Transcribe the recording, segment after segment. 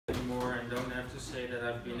to say that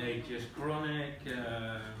I've been 8 years chronic.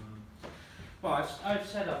 Well, I've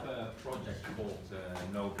set up a project called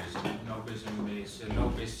nobism.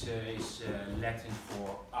 Nobis is Latin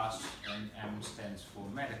for us, and M stands for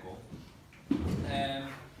medical.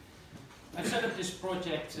 I've set up this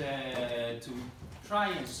project to try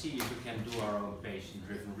and see if we can do our own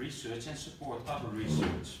patient-driven research and support other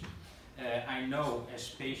research. I know as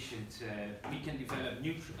patients we cannot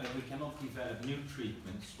develop new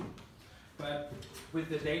treatments, but with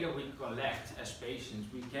the data we collect as patients,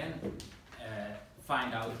 we can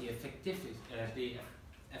find out the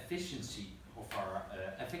efficiency of our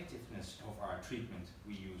effectiveness of our treatment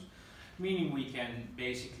we use. Meaning we can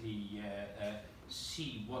basically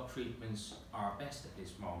see what treatments are best at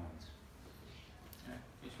this moment.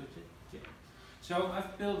 You switch it? Yeah. So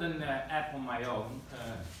I've built an app on my own,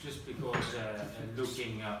 just because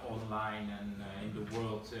looking online and in the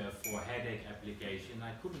world for headache application,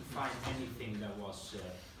 I couldn't find anything that was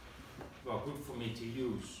well, good for me to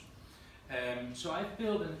use. So I've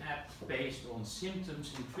built an app based on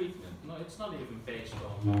symptoms and treatment. No, it's not even based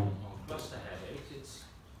on cluster headaches, it's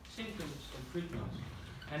symptoms and treatments.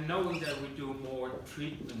 And knowing that we do more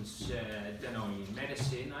treatments than only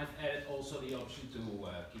medicine, I've added also the option to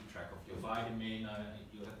keep track of your vitamin,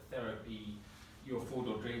 your therapy, your food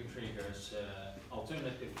or drink triggers,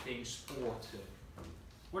 alternative things, sport,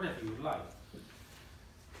 whatever you like.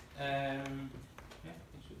 Yeah,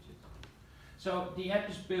 you switch it. So the app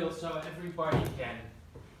is built so everybody can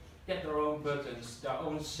get their own buttons, their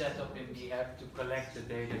own setup in the app to collect the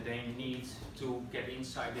data they need to get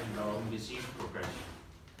insight in their own disease progression.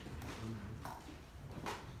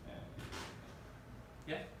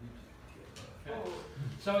 Yeah. Okay.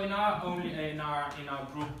 So in our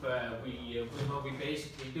group, what we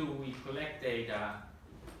basically do, we collect data,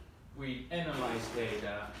 we analyze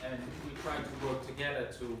data, and we try to work together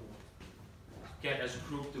to get as a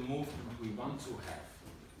group the movement we want to have.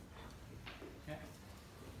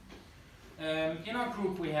 Okay. In our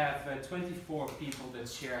group, we have 24 people that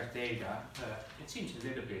share data. It seems a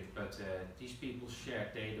little bit, but these people share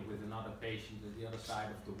data with another patient at the other side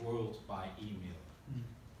of the world by email.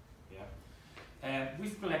 Yeah.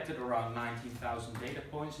 We've collected around 19,000 data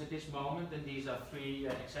points at this moment, and these are 3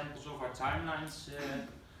 examples of our timelines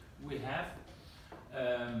we have.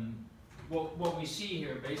 What we see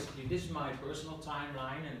here, basically, this is my personal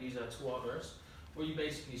timeline, and these are 2 others. What you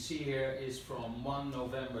basically see here is from 1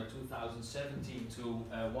 November 2017 to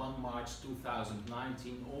 1 March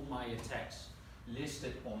 2019, all my attacks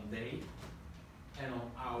listed on day and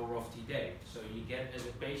on hour of the day. So you get, as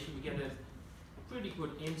a patient, you get a pretty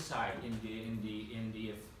good insight in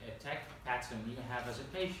the attack pattern you have as a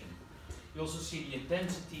patient. You also see the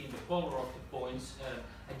intensity and the color of the points.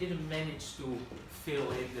 I didn't manage to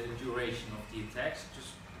fill in the duration of the attacks, just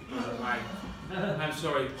because of my, I'm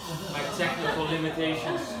sorry, my technical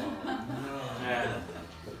limitations.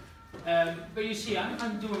 But you see,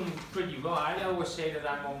 I'm doing pretty well. I always say that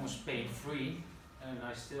I'm almost pain-free, and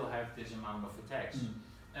I still have this amount of attacks.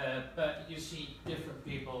 But you see different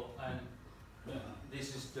people, and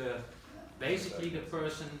this is basically the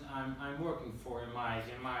person I'm working for in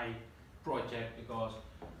my project, because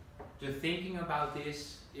the thinking about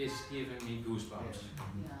this is giving me goosebumps.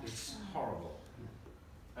 It's horrible.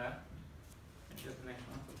 Can you get the next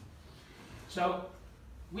one? So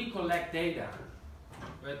we collect data,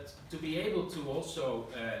 but to be able to also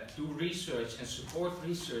do research and support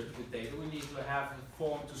research with data, we need to have a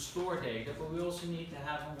form to store data, but we also need to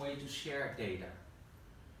have a way to share data.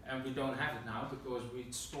 And we don't have it now because we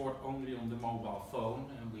store it only on the mobile phone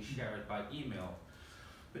and we share it by email.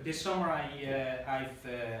 But this summer I've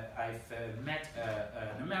met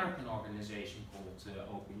an American organization called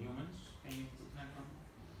Open Humans. Can you put that on?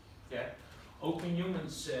 Yeah. Open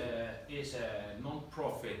Humans is a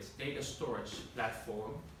non-profit data storage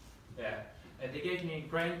platform. They gave me a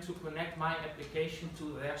grant to connect my application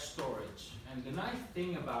to their storage. And the nice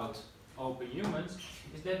thing about Open Humans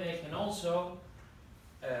is that they can also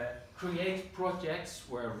create projects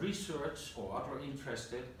where research or other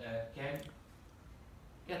interested can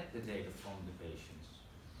get the data from the patients.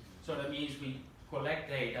 So that means we collect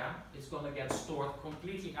data, it's going to get stored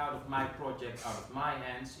completely out of my project, out of my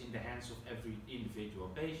hands, in the hands of every individual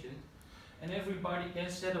patient, and everybody can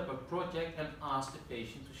set up a project and ask the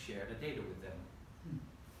patient to share the data with them.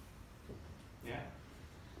 Yeah?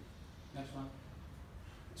 Next one.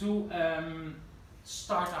 To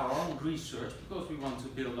start our own research, because we want to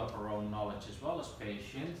build up our own knowledge as well as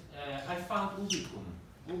patient, I found Ubicum.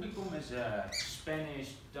 Ubicum is a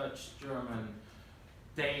Spanish, Dutch, German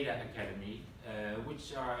data academy,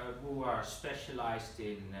 who are specialized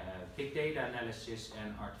in big data analysis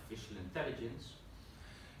and artificial intelligence.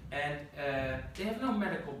 And they have no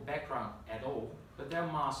medical background at all, but they're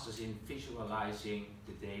masters in visualizing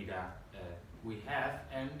the data we have,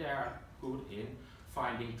 and they're good in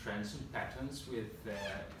finding trends and patterns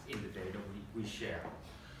in the data we share.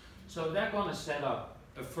 So they're going to set up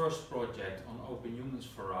a first project on Open Humans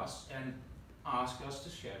for us and ask us to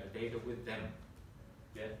share the data with them.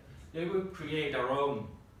 Yeah. They will create our own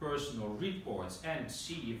personal reports and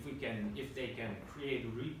see if they can create a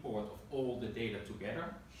report of all the data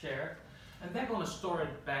together, shared, and they're going to store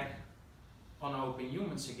it back on Open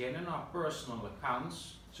Humans again in our personal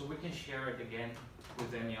accounts, so we can share it again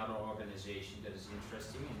with any other organization that is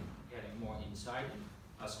interested in getting more insight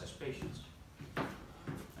in us as patients.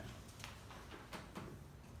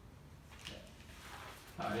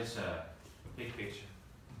 This is a big picture.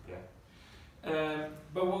 Yeah.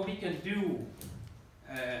 But what we can do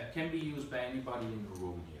can be used by anybody in the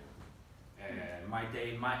room here.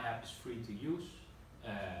 My app is free to use.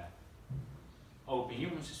 Open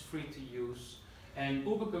Humans is free to use. And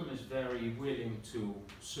Ubicum is very willing to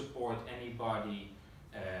support anybody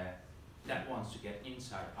that wants to get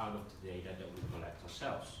insight out of the data that we collect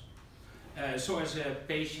ourselves. So as a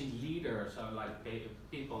patient leader, so like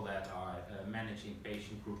people that are managing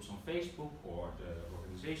patient groups on Facebook or the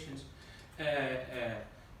organizations,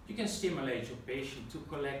 you can stimulate your patient to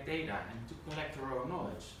collect data and to collect their own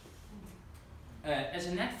knowledge. As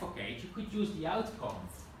an advocate, you could use the outcome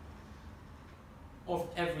of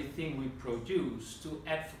everything we produce to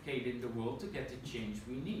advocate in the world to get the change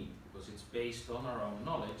we need, because it's based on our own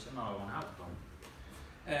knowledge and our own outcome.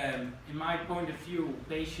 In my point of view,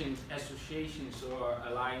 patient associations or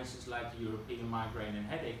alliances like the European Migraine and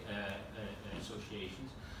Headache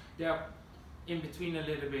Associations, they're in between a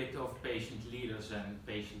little bit of patient leaders and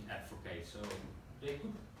patient advocates, so they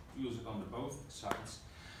could use it on the both sides.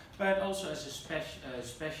 But also as a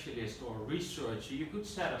specialist or researcher, you could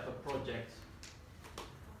set up a project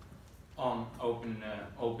on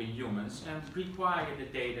Open Humans and require the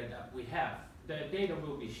data that we have. The data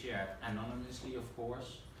will be shared anonymously, of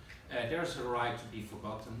course. There's a right to be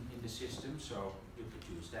forgotten in the system, so you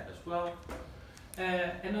could use that as well.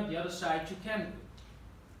 And on the other side, you can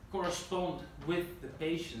correspond with the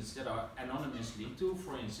patients that are anonymously to,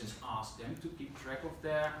 for instance, ask them to keep track of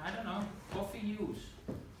their, I don't know, coffee use.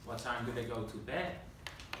 What time do they go to bed?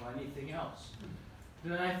 Or anything else. The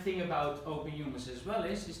nice thing about Open Humans as well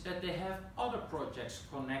is that they have other projects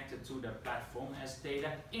connected to their platform as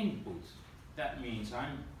data input. That means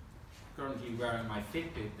I'm currently wearing my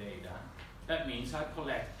Fitbit data. That means I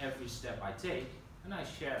collect every step I take and I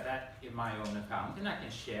share that in my own account, and I can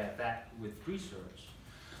share that with research.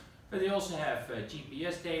 But they also have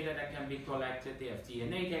GPS data that can be collected, they have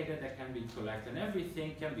DNA data that can be collected, and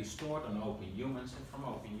everything can be stored on Open Humans, and from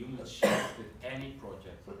Open Humans shared with any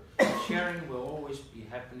project. Sharing will always be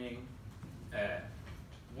happening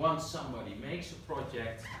once somebody makes a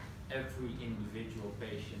project. Every individual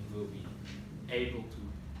patient will be able to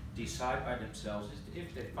decide by themselves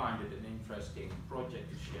if they find it an interesting project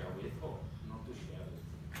to share with or not to share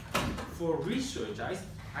with. For research,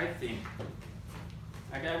 I think,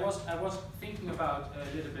 like I was thinking about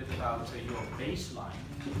a little bit about your baseline.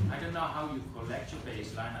 I don't know how you collect your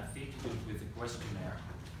baseline. I think you do it with a questionnaire.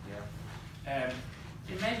 Yeah.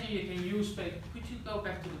 Imagine you can use. Could you go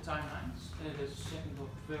back to the timelines? The second or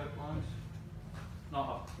third ones. No,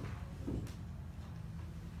 up.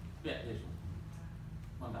 Yeah, this one.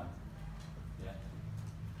 One down. Yeah.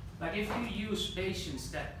 Like if you use patients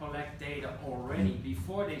that collect data already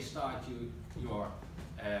before they start your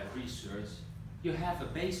research, you have a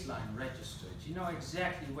baseline registered. You know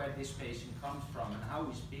exactly where this patient comes from and how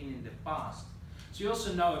he's been in the past. So you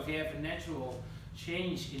also know if you have a natural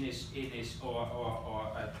change in his or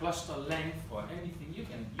a cluster length or anything, you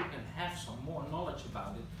can have some more knowledge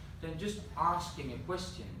about it than just asking a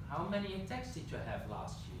question. How many attacks did you have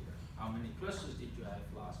last year? How many clusters did you have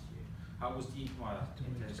last year? How was the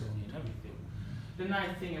intensity and everything? The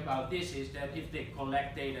nice thing about this is that if they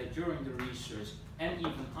collect data during the research and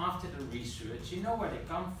even after the research, you know where they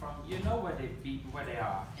come from, you know where they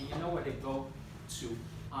are, and you know where they go to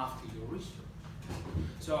after your research.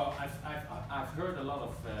 So I've heard a lot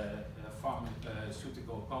of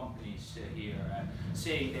pharmaceutical companies here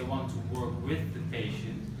saying they want to work with the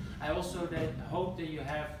patient. I also hope that you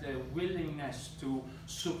have the willingness to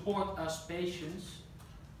support us patients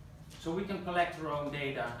so we can collect our own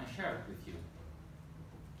data and share it with you.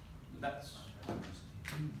 That's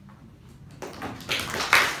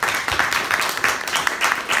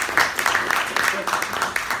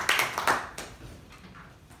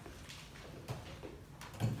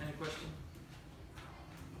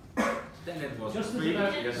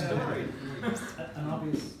story. An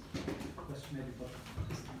obvious question maybe, but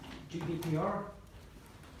GDPR?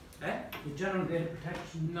 The General Data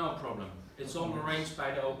Protection? No problem. It's all arranged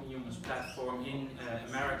by the Open Humans platform in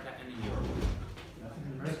America and in Europe. I think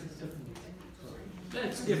in America it's different.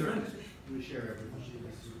 It's different. We share everything.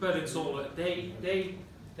 But it's all, they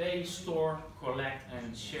store, collect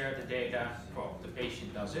and share the data. Well, the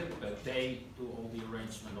patient does it, but they do all the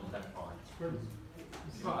arrangement of that part.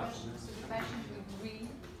 But, So the patient agree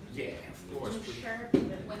yeah, of course. to share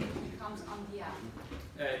when it becomes on the app?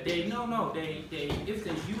 If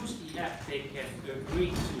they use the app, they can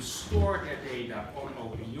agree to store their data on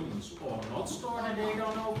Open Humans or not store their data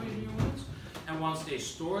on Open Humans. And once they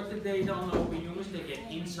store the data on Open Humans, they get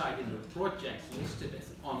insight in the project listed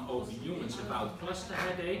on Open Humans about cluster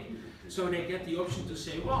headache. So they get the option to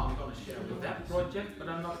say, well, I'm going to share with that project, but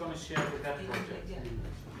I'm not going to share with that project.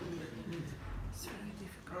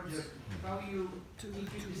 Roger, how you, if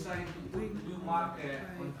you decide to mark the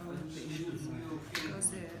issues you feel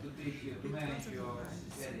to manage your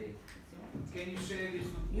headache, can you share this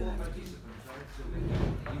with all participants, right? So they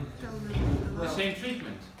can use The same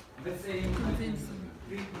treatment. the same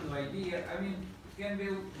treatment idea. I mean,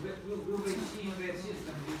 will they see in their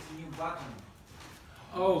system this new button?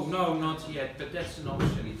 Oh, no, not yet, but that's an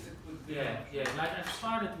option. Yeah. Like I've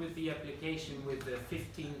started with the application with the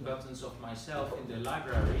 15 buttons of myself in the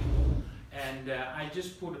library, and I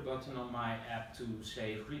just put a button on my app to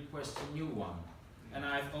say request a new one. And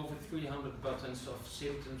I have over 300 buttons of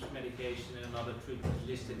symptoms, medication, and other treatments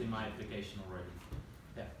listed in my application already.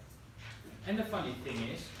 Yeah. And the funny thing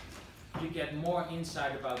is, you get more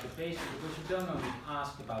insight about the patient because you don't only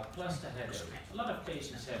ask about cluster headache. A lot of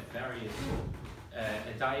patients have various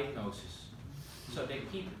diagnoses, so they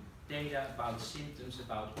keep data about symptoms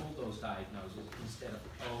about all those diagnoses instead of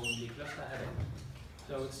only cluster headache.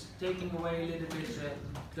 So it's taking away a little bit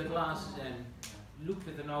the glasses and look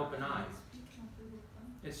with an open eye.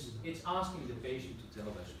 It's asking the patient to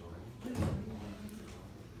tell their story.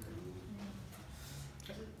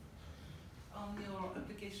 On your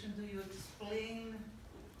application, do you explain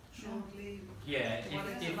shortly? Yeah, what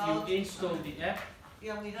it's if about? you install the app.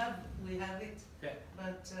 Yeah, we have it. Yeah.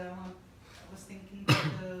 But I was thinking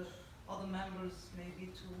that other members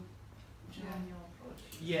maybe to join your approach.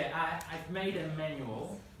 Yeah, I've made a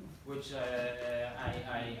manual which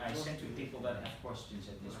I send to people that have questions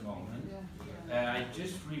at this moment. I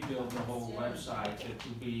just rebuilt the whole website to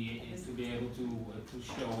be able to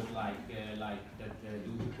show it like that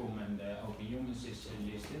nobism and Open Humans is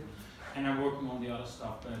listed. And I'm working on the other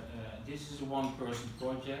stuff, but this is a one-person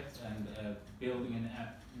project, and building an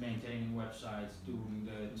app, maintaining websites, doing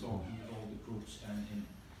the talking with all the groups, and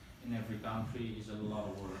in every country is a lot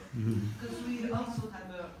of work. Because we also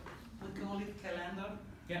have we call it calendar.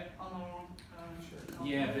 Yeah. On our.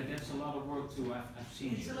 Yeah, but that's a lot of work too. I've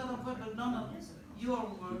seen It's it. a lot of work, but none of your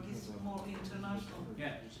work is more international.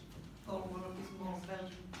 Yeah. Our work is more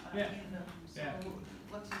Belgian. Yeah. So Yeah.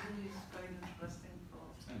 what you do is very interesting for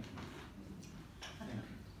us. Thank you.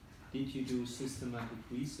 Did you do systematic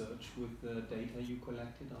research with the data you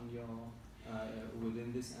collected on your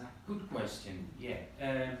within this app? Good question. Yeah.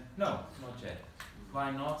 No, not yet.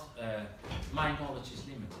 Why not? My knowledge is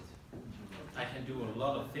limited. I can do a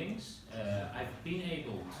lot of things. I've been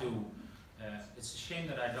able to. It's a shame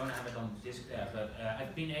that I don't have it on the disk there, but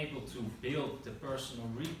I've been able to build the personal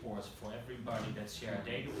reports for everybody that shared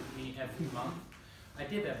data with me every month. I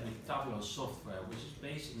did that with Tableau software, which is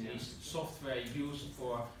basically software used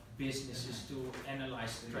for businesses to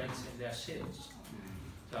analyze trends in their sales.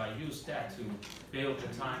 So I used that to build the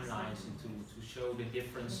timelines and to show the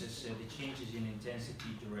differences, the changes in intensity,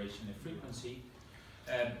 duration, and frequency.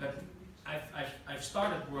 But I've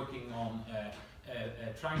started working on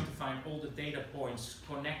trying to find all the data points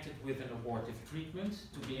connected with an abortive treatment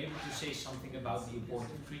to be able to say something about the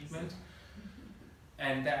abortive treatment.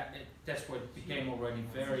 And that's what became already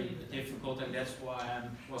very difficult, and that's why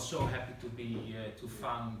I was so happy to be to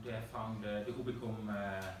found the nobism.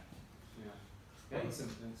 Yeah, it's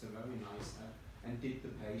a very nice app. And did the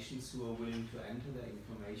patients who are willing to enter their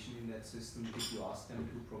information in that system, did you ask them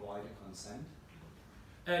to provide a consent?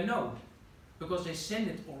 No, because they send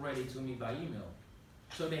it already to me by email.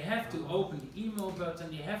 So they have to open the email button,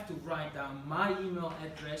 they have to write down my email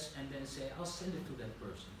address and then say, I'll send it to that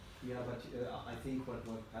person. Yeah, but I think what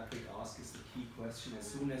Patrick asked is the key question. As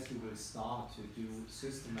soon as you will start to do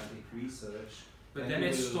systematic research, but then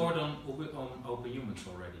it's stored on Open Humans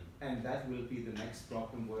already. And that will be the next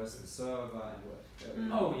problem, where's the server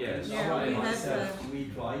and oh yes. Yeah,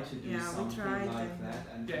 we try to do something like and that,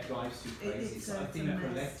 and it drives you crazy. So I think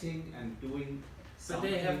collecting and doing But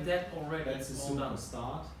they have that already That's a all super done.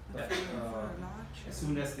 start. Yeah. But, as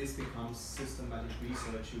soon as this becomes systematic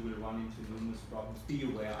research, you will run into numerous problems. Be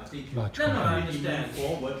aware. I think you No, I really understand. move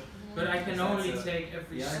forward. But I can That's only a- take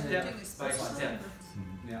every yeah, step by step.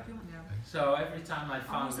 Yeah. So every time I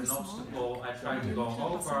found an obstacle, I try to go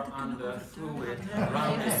over, under, through it,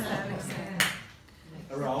 around it.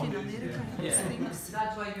 Around it. Yeah.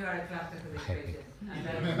 That's why you are a classical equation. And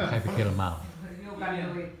then Begrijp ik helemaal. you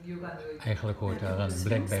can do it, you can do it. Eigenlijk hoort daar een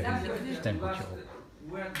Blackberry stempeltje op.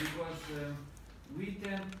 Word because we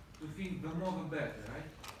tend to think the more the better,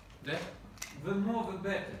 right? The more the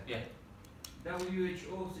better. Yeah.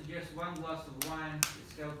 WHO suggests 1 glass of wine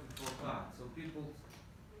is healthy for heart. So people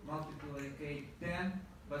multiply 10,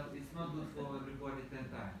 but it's not good for everybody 10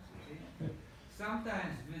 times. You see?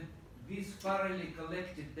 Sometimes with this thoroughly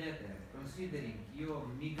collected data, considering your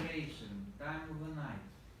migration, time of the night,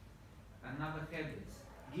 and other habits,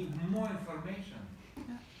 give more information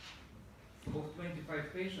of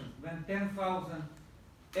 25 patients than 10,000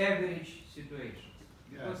 average situations.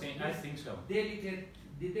 Yeah, I think so. Delicate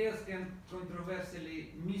details can controversially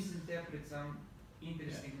misinterpret some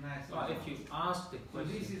interesting, nice Well, if you ask the So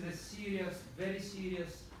this question, is a serious, very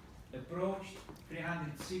serious approach,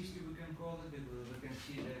 360 we can call it, because we can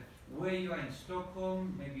see where you are in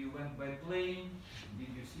Stockholm, maybe you went by plane, did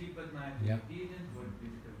you sleep at night, Yeah. you didn't, or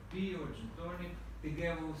did you have tea or gin tonic,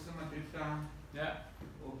 together with sematriptan, yeah,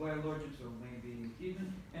 or biologics, or maybe you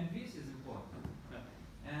didn't, and this is important.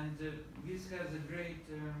 Yeah. And this has a great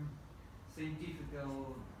scientific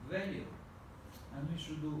value, and we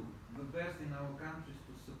should do the best in our countries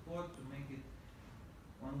to support, to make it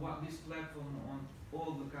on this platform on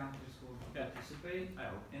all the countries who Yeah. participate, I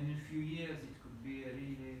hope. and in a few years it could be a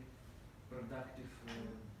really productive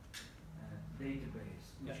database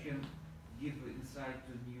which Yeah. can give insight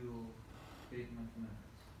to new treatment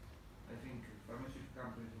methods. I think pharmaceutical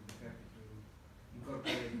companies will be happy to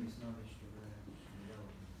incorporate this knowledge to their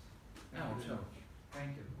developments. I hope so.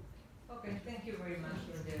 Thank you. Okay, thank you very much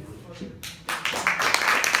for the